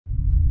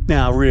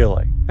Now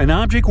really, an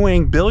object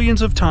weighing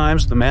billions of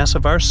times the mass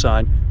of our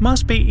Sun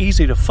must be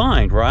easy to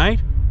find, right?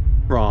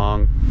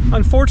 Wrong.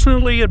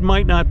 Unfortunately, it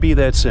might not be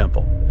that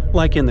simple,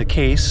 like in the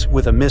case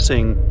with a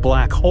missing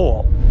black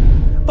hole.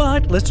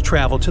 But let's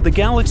travel to the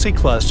galaxy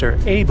cluster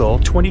Abell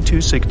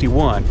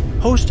 2261,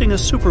 hosting a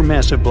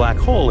supermassive black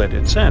hole at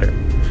its center.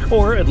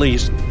 Or at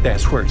least,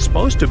 that's where it's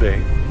supposed to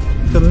be.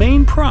 The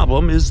main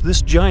problem is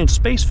this giant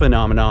space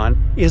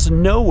phenomenon is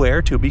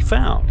nowhere to be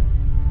found.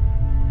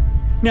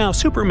 Now,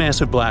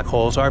 supermassive black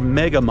holes are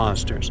mega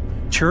monsters,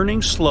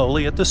 churning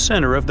slowly at the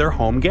center of their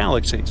home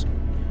galaxies.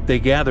 They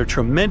gather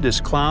tremendous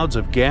clouds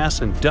of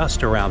gas and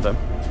dust around them,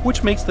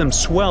 which makes them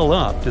swell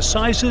up to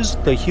sizes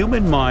the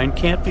human mind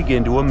can't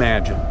begin to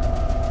imagine.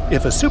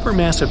 If a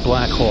supermassive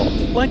black hole,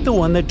 like the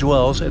one that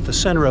dwells at the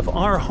center of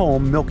our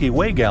home Milky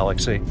Way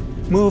galaxy,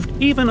 moved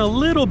even a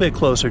little bit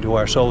closer to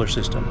our solar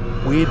system,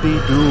 we'd be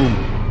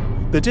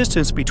doomed. The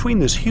distance between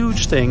this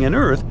huge thing and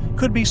Earth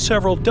could be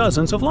several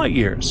dozens of light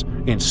years,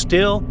 and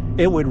still,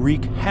 it would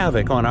wreak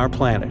havoc on our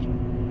planet.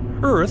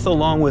 Earth,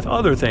 along with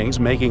other things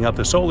making up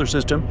the solar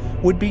system,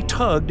 would be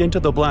tugged into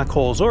the black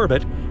hole's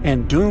orbit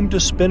and doomed to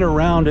spin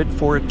around it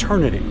for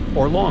eternity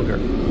or longer.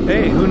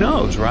 Hey, who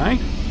knows, right?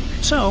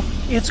 So,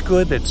 it's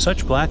good that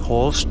such black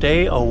holes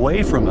stay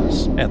away from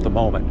us at the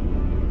moment.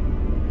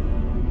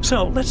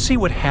 So, let's see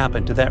what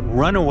happened to that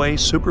runaway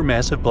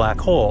supermassive black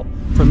hole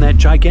from that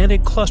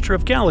gigantic cluster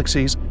of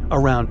galaxies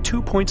around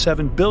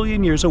 2.7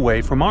 billion years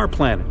away from our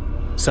planet.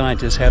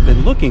 Scientists have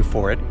been looking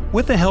for it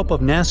with the help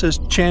of NASA's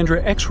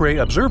Chandra X-ray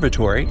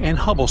Observatory and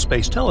Hubble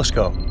Space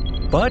Telescope.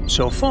 But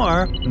so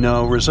far,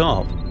 no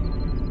result.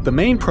 The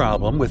main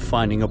problem with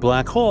finding a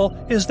black hole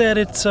is that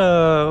it's,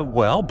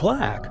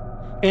 black.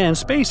 And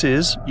space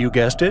is, you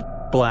guessed it,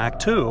 black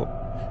too.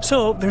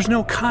 So there's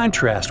no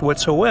contrast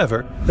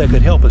whatsoever that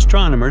could help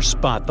astronomers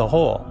spot the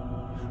hole.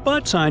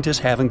 But scientists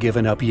haven't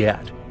given up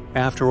yet.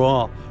 After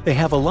all, they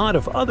have a lot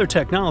of other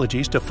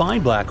technologies to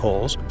find black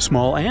holes,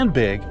 small and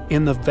big,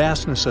 in the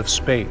vastness of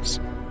space.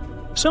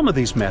 Some of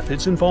these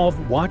methods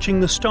involve watching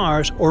the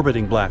stars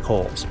orbiting black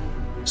holes.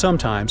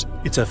 Sometimes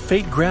it's a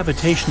fake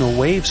gravitational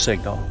wave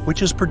signal,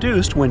 which is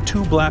produced when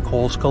two black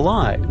holes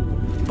collide.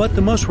 But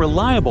the most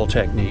reliable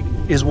technique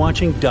is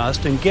watching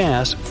dust and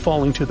gas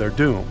falling to their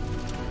doom.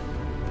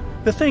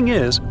 The thing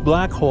is,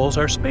 black holes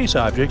are space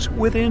objects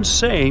with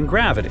insane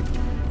gravity.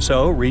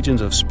 So,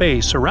 regions of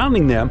space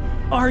surrounding them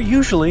are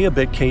usually a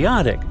bit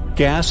chaotic,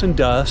 gas and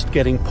dust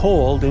getting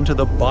pulled into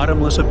the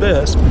bottomless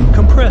abyss,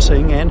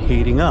 compressing and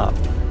heating up.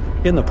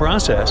 In the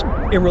process,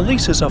 it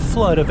releases a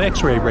flood of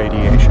X-ray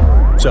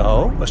radiation.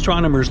 So,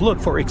 astronomers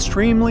look for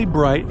extremely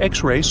bright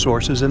X-ray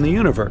sources in the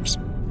universe.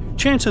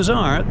 Chances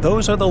are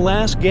those are the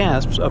last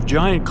gasps of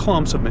giant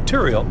clumps of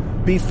material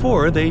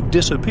before they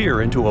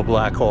disappear into a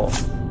black hole.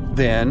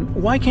 Then,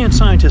 why can't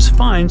scientists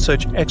find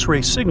such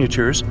X-ray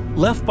signatures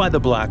left by the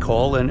black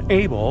hole in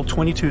Abell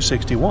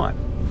 2261?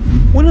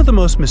 One of the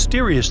most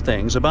mysterious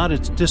things about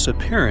its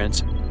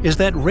disappearance is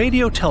that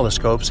radio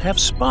telescopes have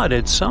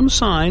spotted some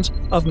signs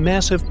of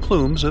massive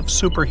plumes of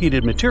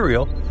superheated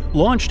material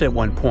launched at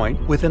one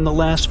point within the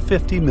last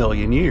 50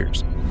 million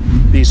years.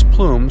 These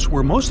plumes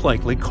were most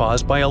likely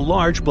caused by a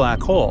large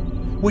black hole,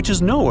 which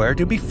is nowhere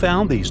to be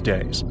found these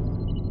days.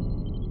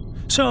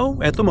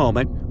 So, at the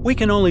moment, we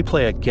can only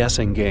play a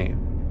guessing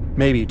game.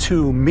 Maybe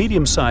two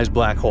medium-sized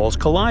black holes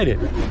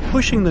collided,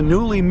 pushing the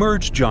newly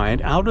merged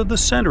giant out of the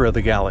center of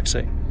the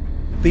galaxy.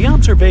 The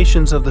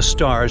observations of the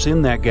stars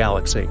in that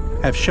galaxy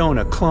have shown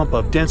a clump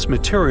of dense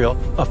material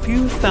a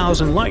few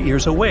thousand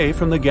light-years away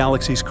from the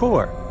galaxy's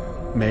core.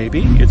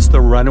 Maybe it's the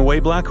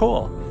runaway black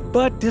hole,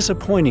 but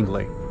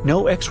disappointingly,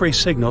 no X-ray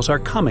signals are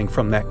coming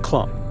from that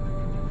clump.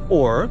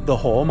 Or the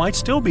hole might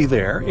still be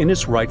there in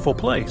its rightful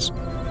place,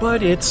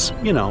 but it's,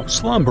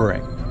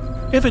 slumbering.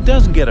 If it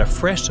doesn't get a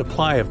fresh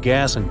supply of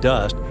gas and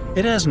dust,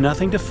 it has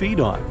nothing to feed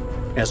on.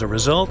 As a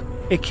result,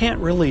 it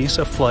can't release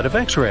a flood of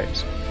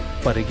X-rays.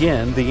 But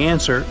again, the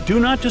answer, do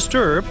not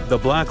disturb, the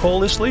black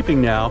hole is sleeping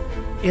now,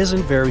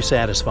 isn't very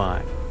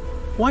satisfying.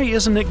 Why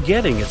isn't it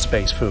getting its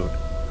space food?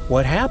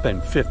 What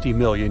happened 50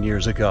 million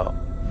years ago?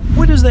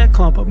 What is that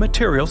clump of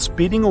material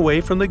speeding away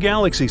from the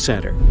galaxy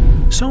center?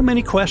 So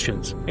many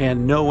questions,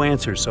 and no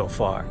answers so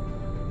far.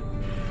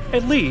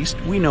 At least,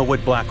 we know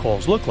what black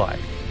holes look like.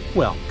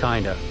 Well,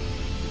 kinda.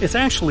 It's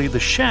actually the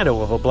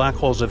shadow of a black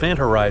hole's event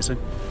horizon,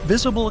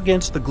 visible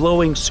against the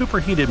glowing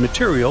superheated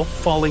material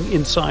falling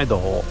inside the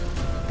hole.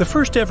 The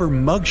first ever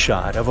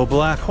mugshot of a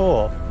black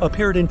hole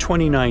appeared in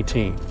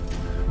 2019,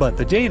 but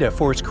the data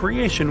for its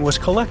creation was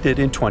collected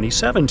in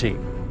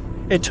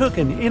 2017. It took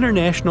an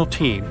international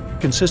team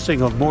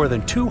consisting of more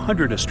than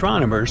 200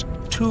 astronomers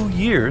 2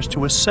 years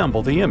to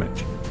assemble the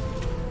image.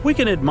 We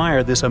can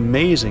admire this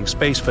amazing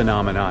space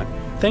phenomenon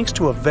thanks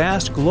to a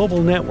vast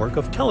global network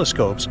of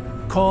telescopes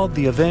called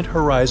the Event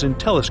Horizon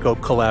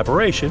Telescope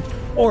Collaboration,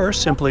 or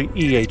simply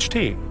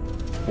EHT.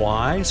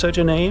 Why such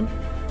a name?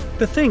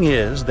 The thing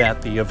is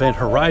that the event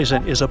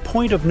horizon is a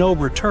point of no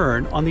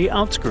return on the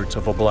outskirts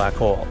of a black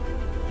hole.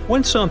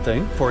 When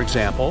something, for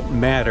example,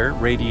 matter,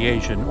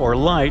 radiation, or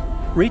light,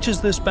 reaches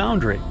this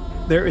boundary,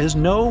 There is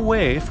no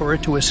way for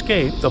it to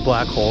escape the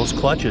black hole's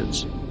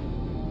clutches.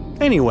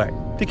 Anyway,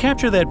 to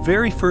capture that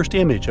very first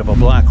image of a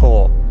black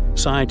hole,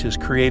 scientists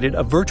created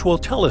a virtual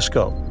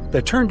telescope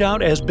that turned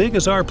out as big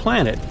as our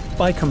planet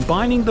by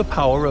combining the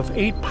power of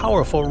 8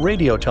 powerful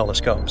radio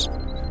telescopes.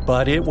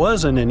 But it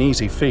wasn't an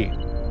easy feat.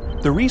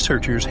 The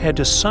researchers had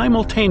to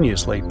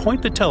simultaneously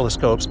point the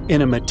telescopes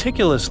in a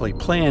meticulously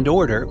planned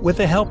order with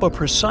the help of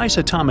precise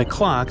atomic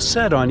clocks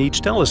set on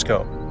each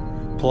telescope.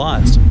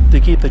 Plus, to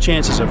keep the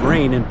chances of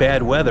rain and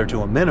bad weather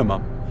to a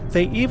minimum,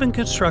 they even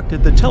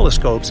constructed the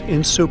telescopes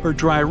in super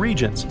dry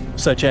regions,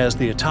 such as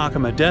the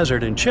Atacama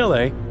Desert in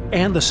Chile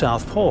and the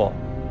South Pole.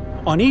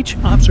 On each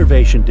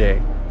observation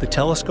day, the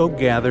telescope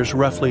gathers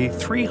roughly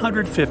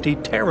 350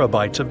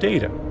 terabytes of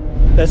data.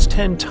 That's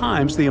 10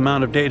 times the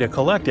amount of data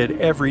collected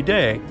every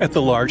day at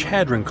the Large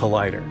Hadron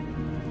Collider.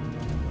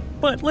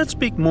 But let's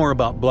speak more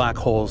about black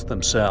holes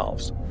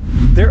themselves.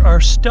 There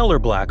are stellar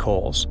black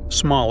holes,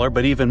 smaller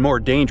but even more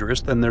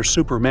dangerous than their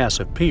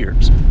supermassive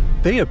peers.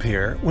 They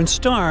appear when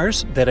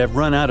stars that have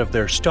run out of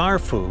their star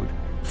food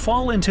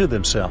fall into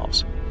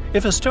themselves.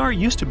 If a star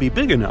used to be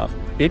big enough,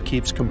 it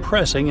keeps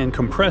compressing and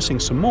compressing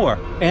some more,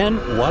 and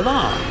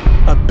voila!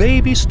 A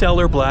baby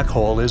stellar black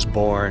hole is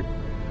born.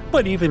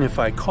 But even if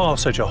I call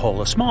such a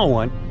hole a small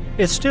one,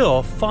 it's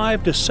still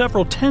 5 to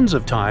several tens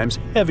of times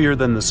heavier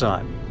than the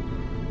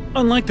Sun.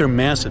 Unlike their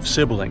massive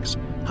siblings,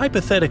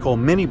 hypothetical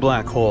mini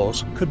black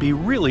holes could be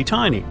really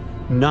tiny,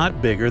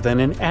 not bigger than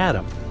an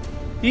atom.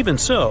 Even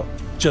so,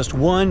 just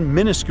one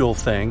minuscule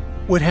thing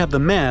would have the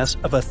mass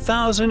of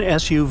 1,000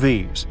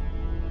 SUVs.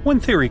 One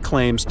theory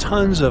claims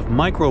tons of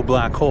micro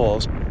black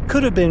holes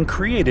could have been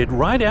created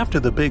right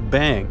after the Big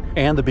Bang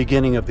and the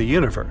beginning of the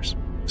universe.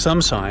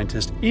 Some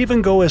scientists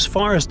even go as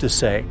far as to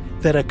say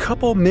that a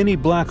couple mini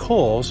black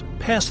holes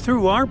pass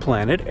through our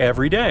planet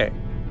every day.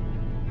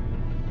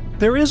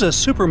 There is a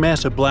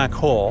supermassive black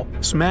hole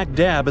smack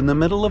dab in the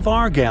middle of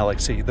our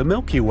galaxy, the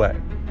Milky Way.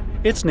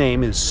 Its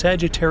name is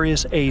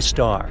Sagittarius A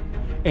star,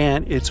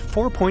 and it's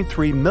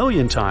 4.3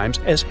 million times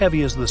as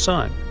heavy as the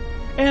Sun.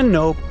 And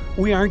nope,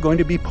 we aren't going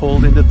to be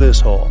pulled into this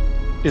hole.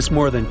 It's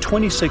more than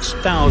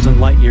 26,000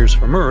 light-years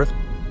from Earth,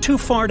 too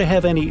far to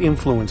have any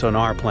influence on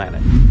our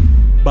planet.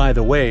 By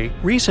the way,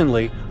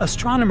 recently,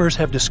 astronomers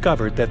have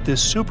discovered that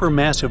this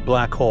supermassive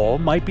black hole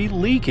might be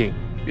leaking.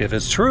 If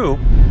it's true,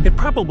 it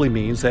probably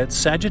means that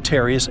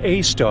Sagittarius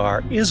A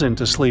star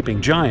isn't a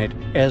sleeping giant,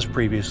 as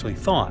previously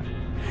thought.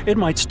 It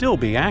might still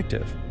be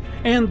active.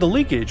 And the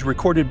leakage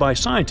recorded by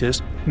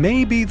scientists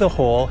may be the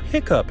hole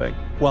hiccuping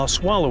while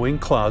swallowing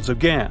clouds of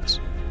gas.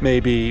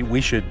 Maybe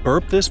we should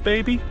burp this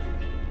baby?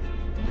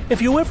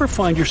 If you ever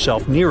find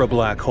yourself near a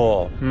black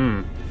hole,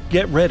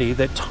 get ready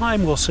that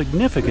time will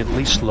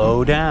significantly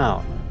slow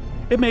down.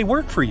 It may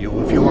work for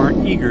you if you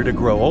aren't eager to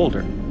grow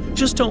older.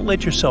 Just don't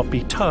let yourself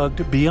be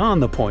tugged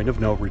beyond the point of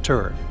no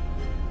return.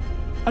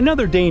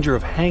 Another danger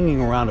of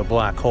hanging around a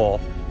black hole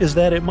is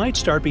that it might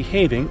start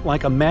behaving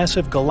like a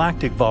massive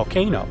galactic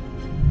volcano.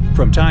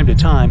 From time to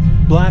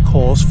time, black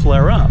holes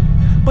flare up,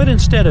 but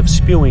instead of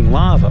spewing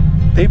lava,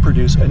 they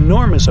produce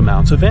enormous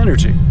amounts of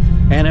energy,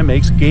 and it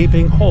makes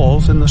gaping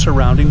holes in the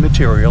surrounding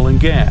material and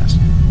gas.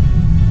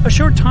 A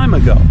short time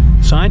ago,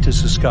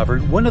 scientists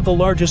discovered one of the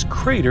largest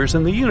craters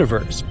in the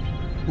universe.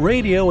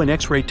 Radio and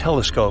X-ray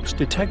telescopes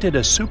detected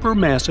a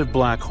supermassive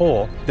black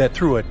hole that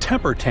threw a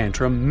temper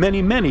tantrum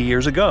many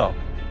years ago.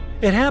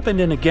 It happened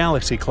in a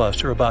galaxy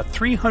cluster about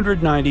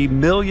 390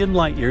 million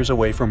light-years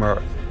away from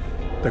Earth.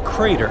 The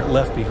crater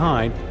left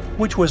behind,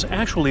 which was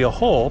actually a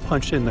hole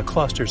punched in the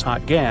cluster's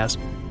hot gas,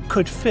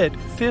 could fit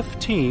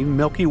 15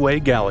 Milky Way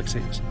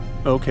galaxies.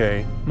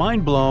 Okay,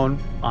 mind blown,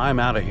 I'm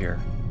out of here.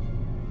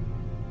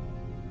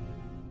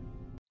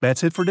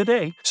 That's it for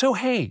today. So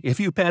hey, if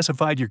you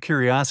pacified your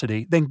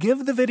curiosity, then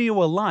give the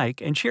video a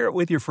like and share it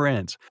with your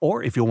friends.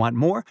 Or if you want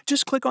more,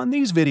 just click on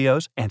these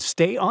videos and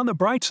stay on the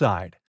bright side.